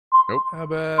Nope. How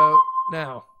about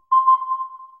now?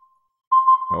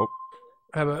 Nope.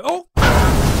 How about... Oh!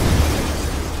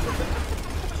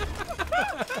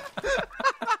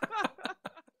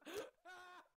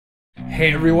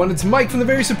 Hey everyone, it's Mike from the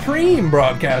very supreme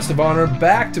broadcast of honor,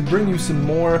 back to bring you some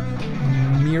more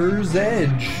Mirror's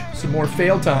Edge, some more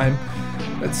fail time.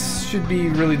 That should be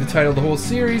really the title of the whole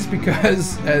series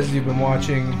because, as you've been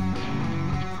watching,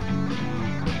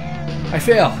 I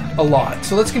fail a lot.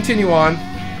 So let's continue on.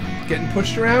 Getting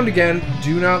pushed around again.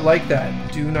 Do not like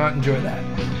that. Do not enjoy that.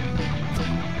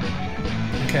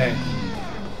 Okay.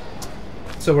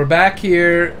 So we're back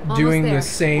here doing the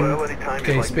same...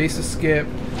 Okay, space to skip.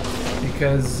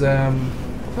 Because,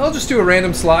 I'll just do a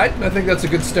random slide. I think that's a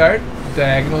good start.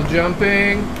 Diagonal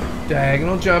jumping.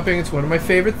 Diagonal jumping. It's one of my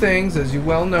favorite things, as you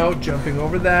well know. Jumping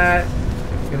over that.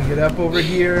 Gonna get up over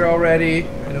here already.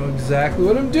 I know exactly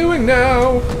what I'm doing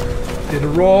now. Did a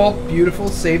roll. Beautiful.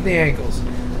 Save the ankles.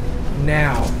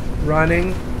 Now.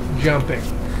 Running. Jumping.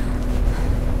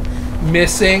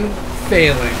 Missing.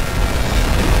 Failing.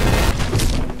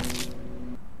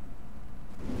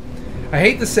 I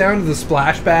hate the sound of the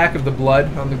splashback of the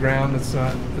blood on the ground. That's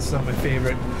not my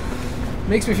favorite.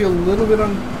 Makes me feel a little bit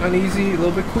uneasy, a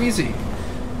little bit queasy,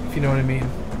 if you know what I mean.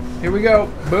 Here we go.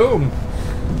 Boom.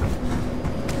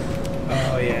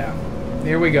 Oh yeah.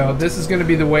 Here we go. This is going to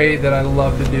be the way that I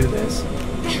love to do this.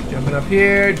 Jumping up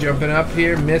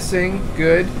here, missing.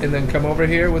 Good. And then come over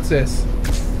here. What's this?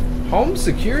 Home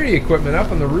security equipment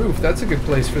up on the roof. That's a good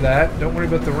place for that. Don't worry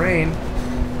about the rain.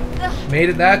 Made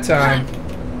it that time.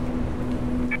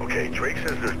 Okay, Drake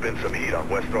says there's been some heat on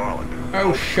West Arlen.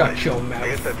 Oh, shut your mouth. I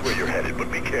guess that's where you're headed,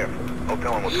 but be careful. I'll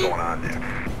tell him what's going on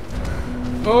there.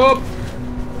 Oh!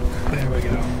 There we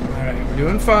go. Alright, we're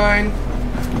doing fine.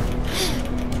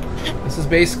 This is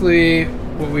basically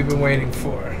what we've been waiting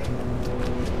for.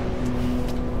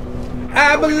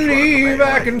 I believe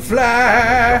I can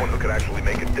fly! Someone who could actually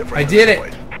make a difference. I did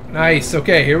it! Nice,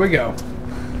 okay, here we go.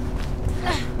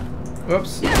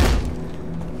 Whoops.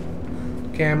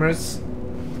 Cameras.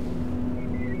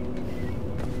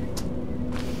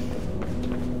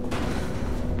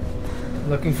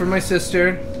 Looking for my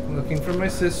sister. Looking for my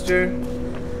sister.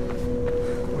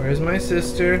 Where's my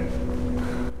sister?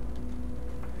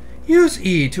 Use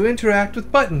E to interact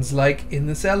with buttons, like in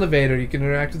this elevator. You can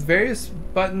interact with various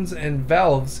buttons and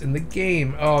valves in the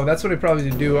game. Oh, that's what I probably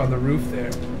need to do on the roof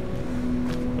there.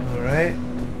 Alright.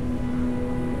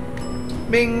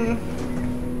 Bing!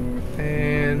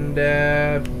 And,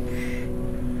 an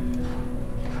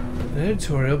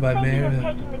editorial by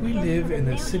Mayor. We live in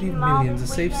a city of millions, a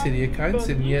safe city, a kind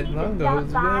city, yet long ago.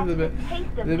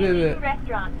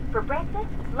 Restaurant for breakfast,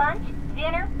 lunch,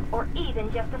 dinner, or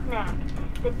even just a snack.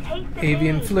 The taste of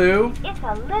Avian flu. It's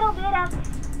a little bit of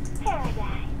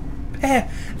paradise. A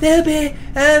little bit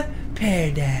of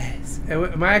paradise.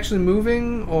 Am I actually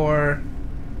moving, or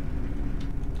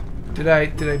did I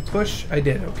push? I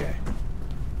did. Okay.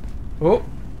 Oh,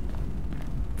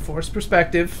 forced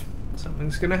perspective.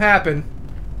 Something's gonna happen.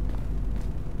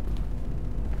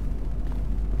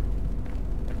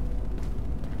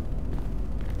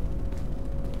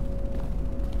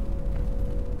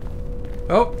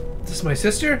 Oh, this is my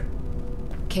sister?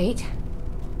 Kate?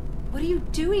 What are you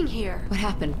doing here? What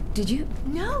happened? Did you...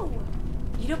 No!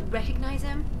 You don't recognize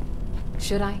him?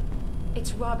 Should I?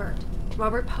 It's Robert.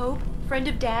 Robert Pope, friend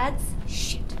of Dad's.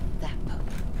 Shit, that Pope.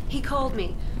 He called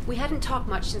me. We hadn't talked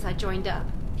much since I joined up.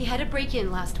 He had a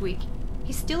break-in last week.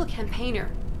 He's still a campaigner.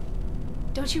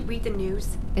 Don't you read the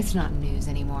news? It's not news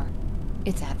anymore.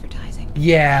 It's advertising.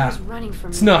 Yeah. He was running from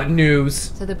It's me. not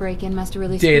news. So the break-in must have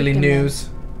really Daily spooked him then. news.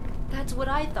 That's what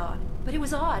I thought. But it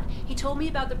was odd. He told me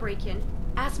about the break-in,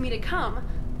 asked me to come,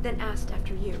 then asked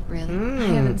after you. Really? I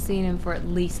haven't seen him for at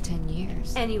least 10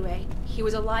 years. Anyway, he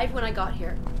was alive when I got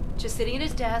here. Just sitting at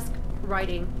his desk,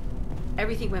 writing.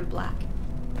 Everything went black.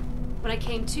 When I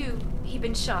came to, he'd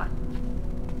been shot.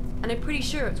 And I'm pretty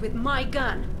sure it was with my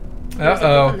gun. There was a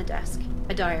book on the desk.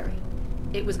 A diary.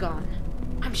 It was gone.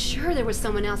 I'm sure there was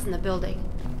someone else in the building.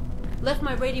 Left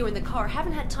my radio in the car.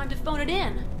 Haven't had time to phone it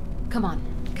in. Come on,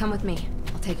 come with me.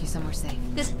 I'll take you somewhere safe.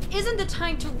 This isn't the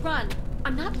time to run.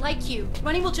 I'm not like you.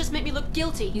 Running will just make me look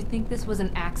guilty. You think this was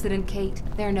an accident, Kate?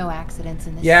 There are no accidents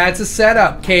in this. Yeah, it's a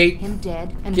setup, Kate. Him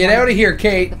dead and Get out of here,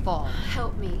 Kate. The fall.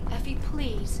 Help me, Effie,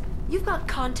 please. You've got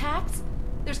contacts.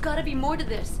 There's gotta be more to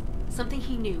this. Something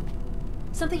he knew.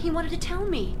 Something he wanted to tell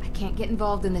me. I can't get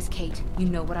involved in this, Kate. You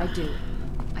know what I do.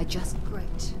 I just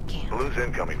can't. Blue's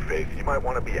incoming, Faith. You might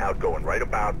want to be outgoing right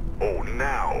about,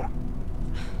 now.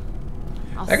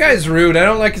 That guy's rude. I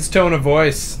don't like his tone of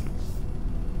voice.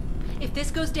 If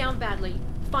this goes down badly,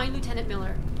 find Lieutenant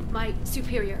Miller, my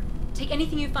superior. Take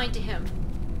anything you find to him.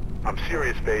 I'm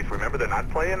serious, Faith. Remember, they're not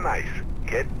playing nice.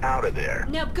 Get out of there.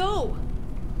 Now go!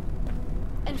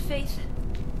 And Faith,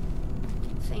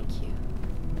 thank you.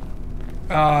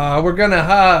 We're gonna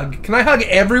hug. Can I hug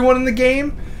everyone in the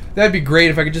game? That'd be great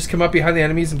if I could just come up behind the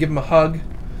enemies and give them a hug.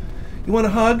 You want a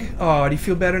hug? Oh, do you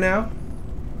feel better now?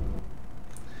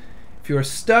 If you are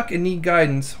stuck and need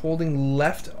guidance, holding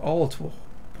left alt will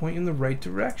point you in the right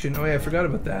direction. Oh yeah, I forgot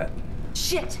about that.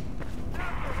 Shit!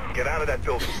 Get out of that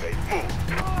building, Faith. Move.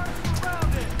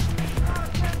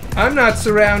 I'm not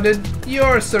surrounded.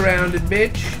 You're surrounded,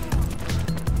 bitch.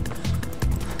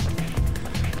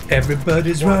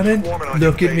 Everybody's running.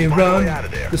 Look at me run.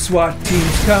 The SWAT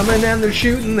team's coming and they're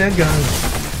shooting their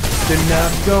guns. They're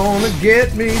not gonna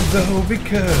get me though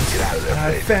because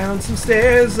I found some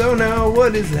stairs. Oh no,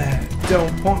 what is that?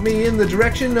 Don't point me in the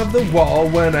direction of the wall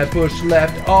when I push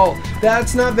left alt.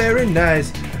 That's not very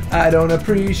nice. I don't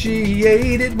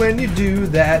appreciate it when you do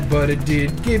that, but it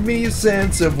did give me a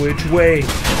sense of which way.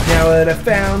 Now that I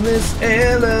found this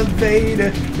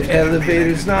elevator, the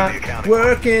elevator's not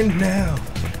working now.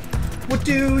 What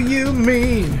do you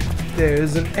mean?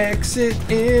 There's an exit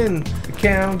in the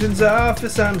accountant's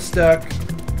office. I'm stuck.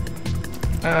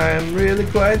 I'm really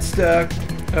quite stuck.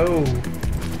 Oh,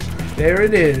 there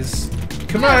it is.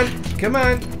 Come on, come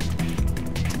on.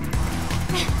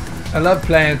 I love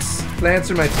plants.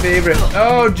 Plants are my favorite.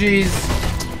 Oh, jeez.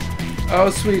 Oh,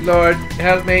 sweet Lord.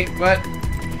 Help me. What?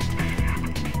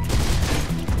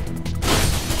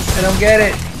 I don't get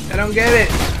it. I don't get it.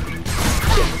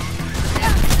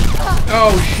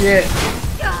 Oh, shit.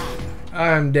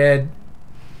 I'm dead.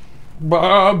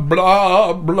 Blah,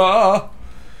 blah, blah.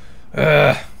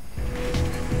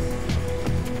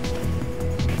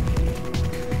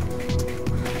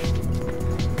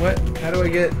 What? How do I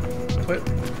get... What?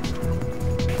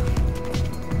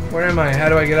 Where am I? How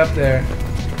do I get up there?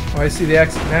 Oh, I see the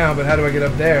exit now, but how do I get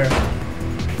up there?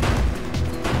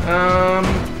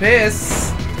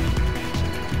 Piss.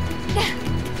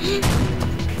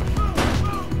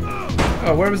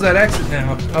 Oh, where was that exit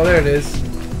now? Oh, there it is.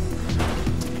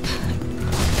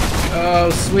 Oh,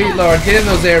 sweet Lord. Get in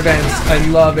those air vents. I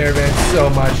love air vents so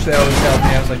much. They always help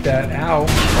me out like that. Ow.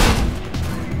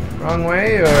 Wrong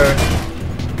way, or...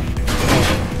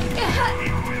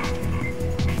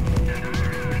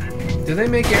 Do they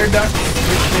make air ducts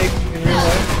this big in real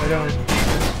life? I don't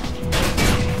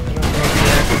know if you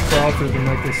actually crawl through them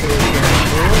like they say they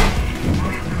can.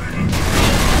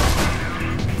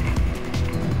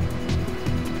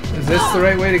 Is this the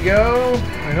right way to go?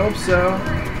 I hope so.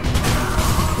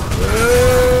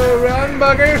 Run,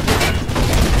 bugger!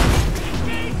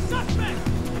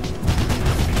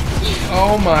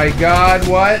 Oh my god,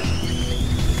 what?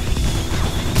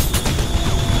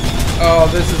 Oh,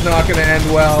 this is not gonna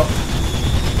end well.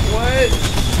 What?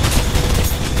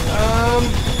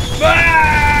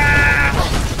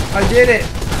 I did it!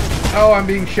 Oh, I'm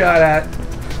being shot at.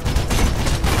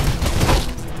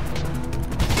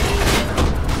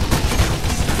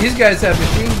 These guys have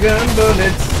machine gun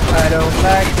bullets. I don't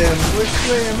like them. Which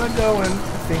way am I going? I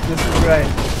think this is right.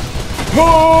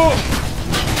 Oh!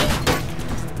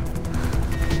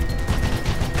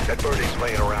 That birdie's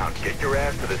laying around. Get your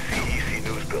ass to the CEC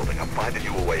News building. I'm finding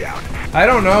you a way out. I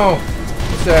don't know,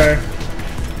 sir.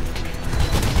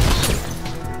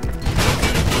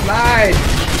 Slide!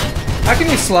 How can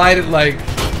you slide it like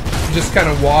just kind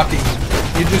of walking?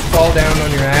 You just fall down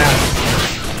on your ass.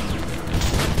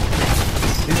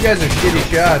 These guys are shitty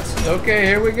shots. Okay,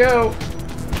 here we go.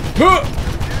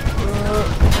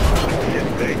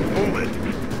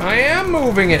 I am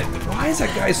moving it. Why is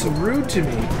that guy so rude to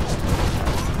me?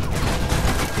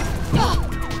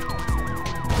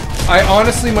 I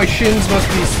honestly, my shins must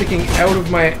be sticking out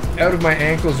of my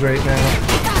ankles right now.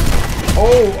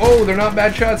 Oh, they're not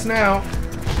bad shots now.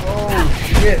 Oh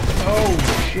shit. Oh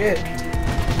shit.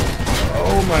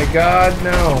 Oh my god,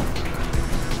 no.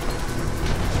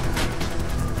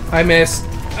 I missed.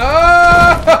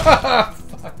 Oh,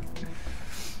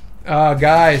 fuck.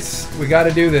 Guys, we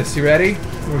gotta do this. You ready?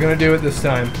 We're gonna do it this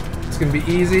time. It's gonna be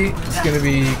easy. It's gonna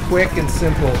be quick and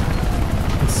simple.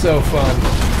 It's so fun.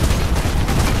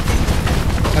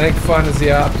 I think fun is the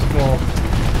optimal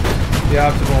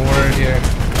word here.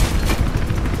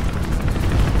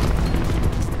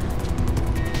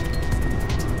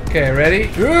 Okay, ready?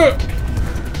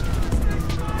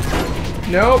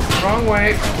 Nope, wrong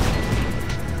way.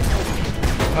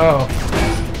 Oh.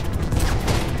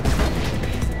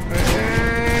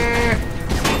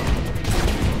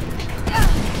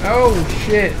 Oh,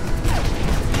 shit.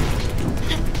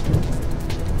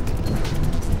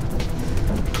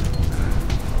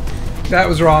 That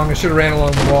was wrong. I should have ran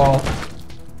along the wall.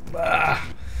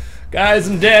 Guys,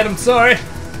 I'm dead. I'm sorry.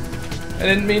 I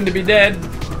didn't mean to be dead,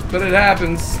 but it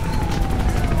happens.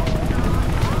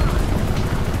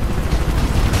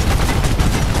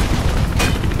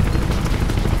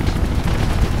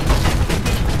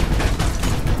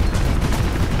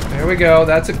 There we go.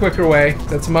 That's a quicker way.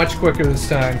 That's much quicker this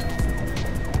time.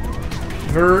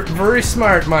 Very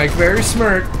smart, Mike. Very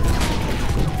smart.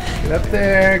 Get up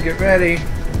there. Get ready.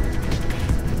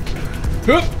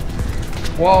 Hoop!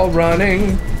 Wall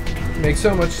running. Makes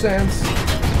so much sense.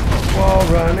 Wall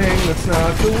running. That's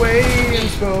not the way I'm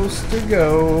supposed to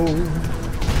go.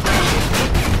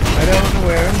 I don't know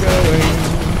where I'm going.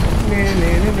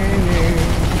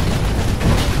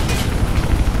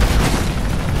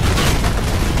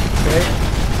 Okay.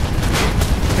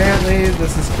 Apparently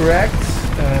this is correct.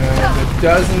 It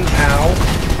doesn't. Ow.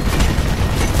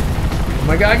 Oh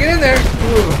my god, get in there!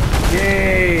 Ooh.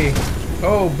 Yay!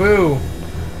 Oh, boo.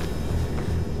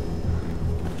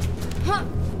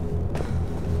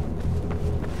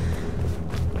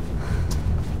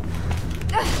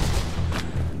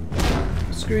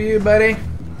 Screw you, buddy.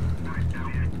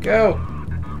 Go.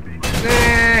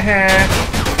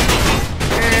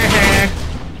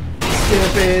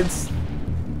 Stupids.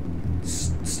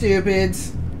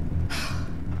 Stupids.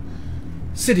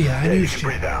 City, I knew you.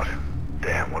 Breathe out.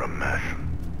 Damn, what a mess.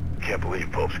 Can't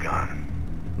believe Pope's gone.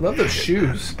 Love those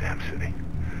shoes. Damn city.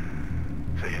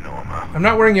 So you know I'm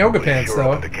not wearing yoga pants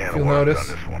though, if you'll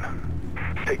notice.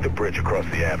 Take the bridge across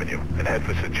the avenue and head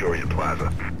for Centurion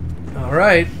Plaza.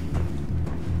 Alright.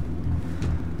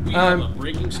 We have a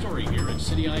breaking story here at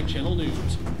City Eye Channel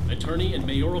News. Attorney and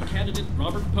mayoral candidate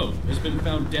Robert Pope has been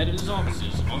found dead in his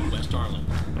offices on West Arlen.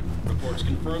 Reports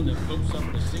confirm that Pope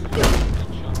suffered a single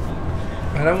gunshot.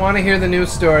 I don't want to hear the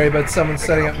news story about someone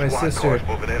setting up my sister.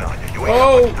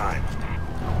 Oh!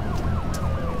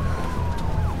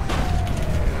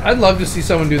 I'd love to see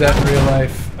someone do that in real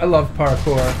life. I love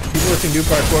parkour. People that can do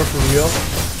parkour for real.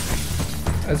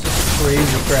 That's just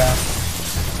crazy crap.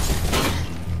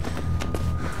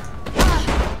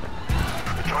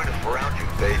 They're trying to surround you,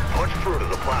 Faye. Punch through to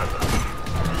the plaza.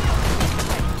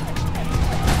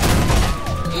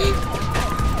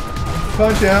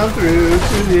 Punch on through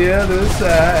to the other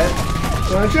side.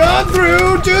 Punch on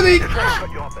through to the...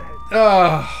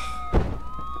 Oh.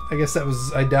 I guess that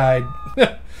was... I died.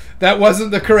 That wasn't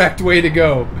the correct way to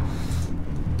go.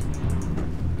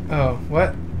 Oh,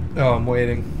 what? Oh, I'm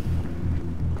waiting.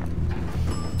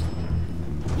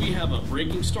 We have a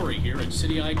breaking story here at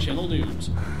City Eye Channel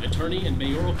News. Attorney and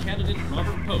mayoral candidate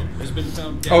Robert Pope has been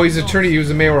found dead. Oh, he's attorney. He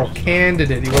was a mayoral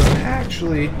candidate. He wasn't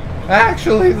actually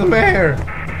the mayor.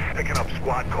 Picking up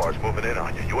squad cars moving in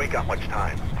on you. You ain't got much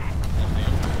time.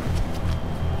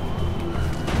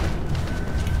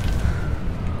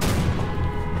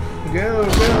 Go,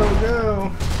 go,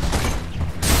 go.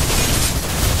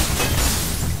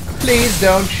 Please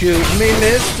don't shoot me,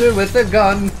 mister, with a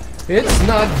gun. It's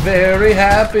not very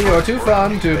happy or too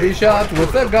fun to be shot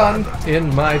with a gun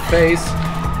in my face.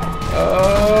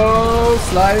 Oh,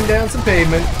 sliding down some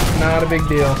pavement. Not a big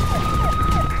deal.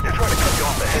 They're trying to cut you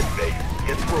off the head, Faye.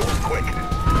 Get through it quick.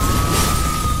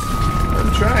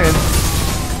 I'm trying.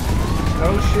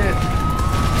 Oh, shit.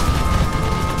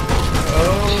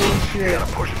 Oh, shit. You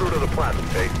gotta push through to the plaza,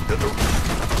 Faye.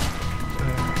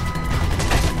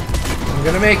 I'm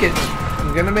gonna make it.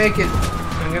 I'm gonna make it.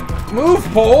 Move,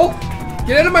 pole!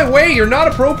 Get out of my way! You're not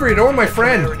appropriate or my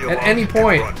friend at any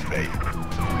point. I'm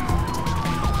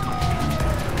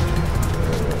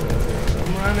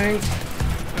running.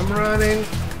 I'm running.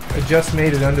 I just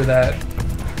made it under that.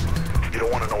 You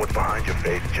don't want to know what's behind your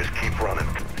face. Just keep running.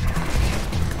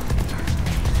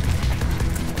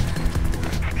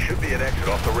 Should be an exit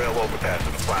off the rail overpass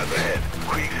in the plaza ahead.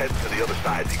 Krieg's heading to the other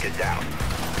side to get down.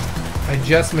 I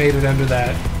just made it under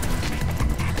that.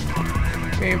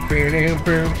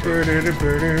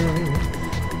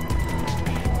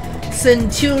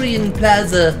 Centurion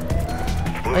Plaza.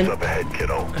 Blue's up ahead,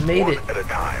 kiddo. I made it. One at a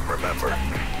time, remember.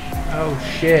 Oh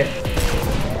shit.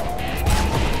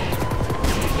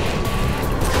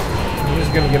 I'm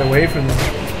just gonna get away from them.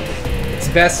 It's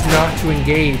best not to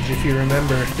engage if you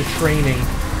remember the training.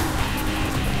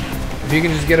 If you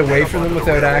can just get away from them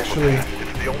without actually...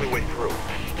 It's the only way through.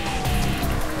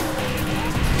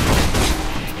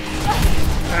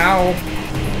 Ow.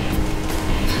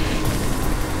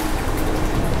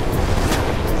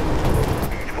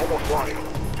 You've almost lost him.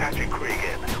 Patching Krieg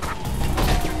in.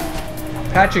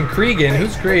 Patching Krieg in?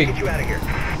 Who's Krieg? Get you out of here.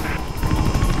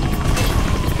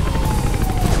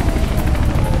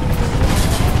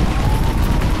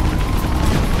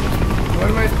 What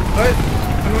am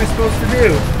I supposed to do?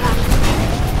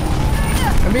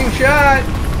 I'm being shot!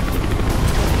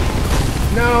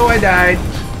 No, I died.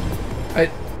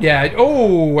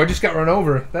 Oh, I just got run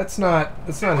over. That's not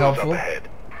helpful. Up ahead.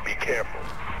 Be careful.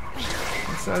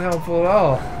 That's not helpful at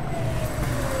all.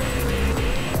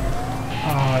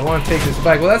 Oh, I want to take this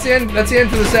bike. Well, that's the end. That's the end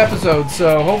for this episode.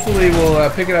 So hopefully we'll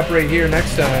pick it up right here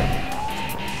next time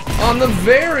on the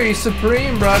very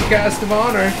supreme broadcast of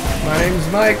honor. My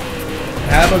name's Mike.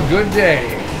 Have a good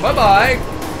day. Bye bye.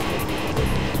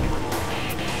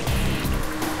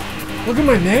 Look at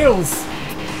my nails.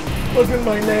 Look at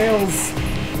my nails.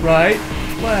 Right,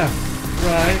 left,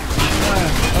 right,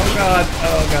 left. Oh god,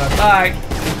 oh god. Bye.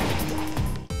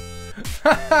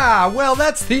 Haha, well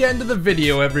that's the end of the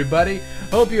video, everybody.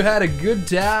 Hope you had a good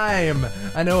time.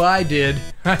 I know I did.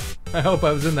 I hope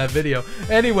I was in that video.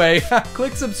 Anyway,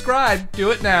 click subscribe.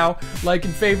 Do it now. Like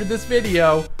and favorite this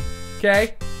video.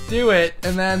 Okay? Do it.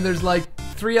 And then there's like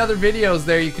 3 other videos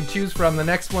there you can choose from. The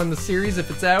next one, the series,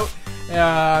 if it's out.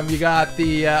 You got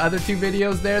the other 2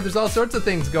 videos there. There's all sorts of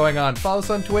things going on. Follow us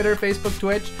on Twitter, Facebook,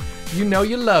 Twitch. You know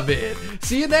you love it.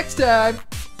 See you next time.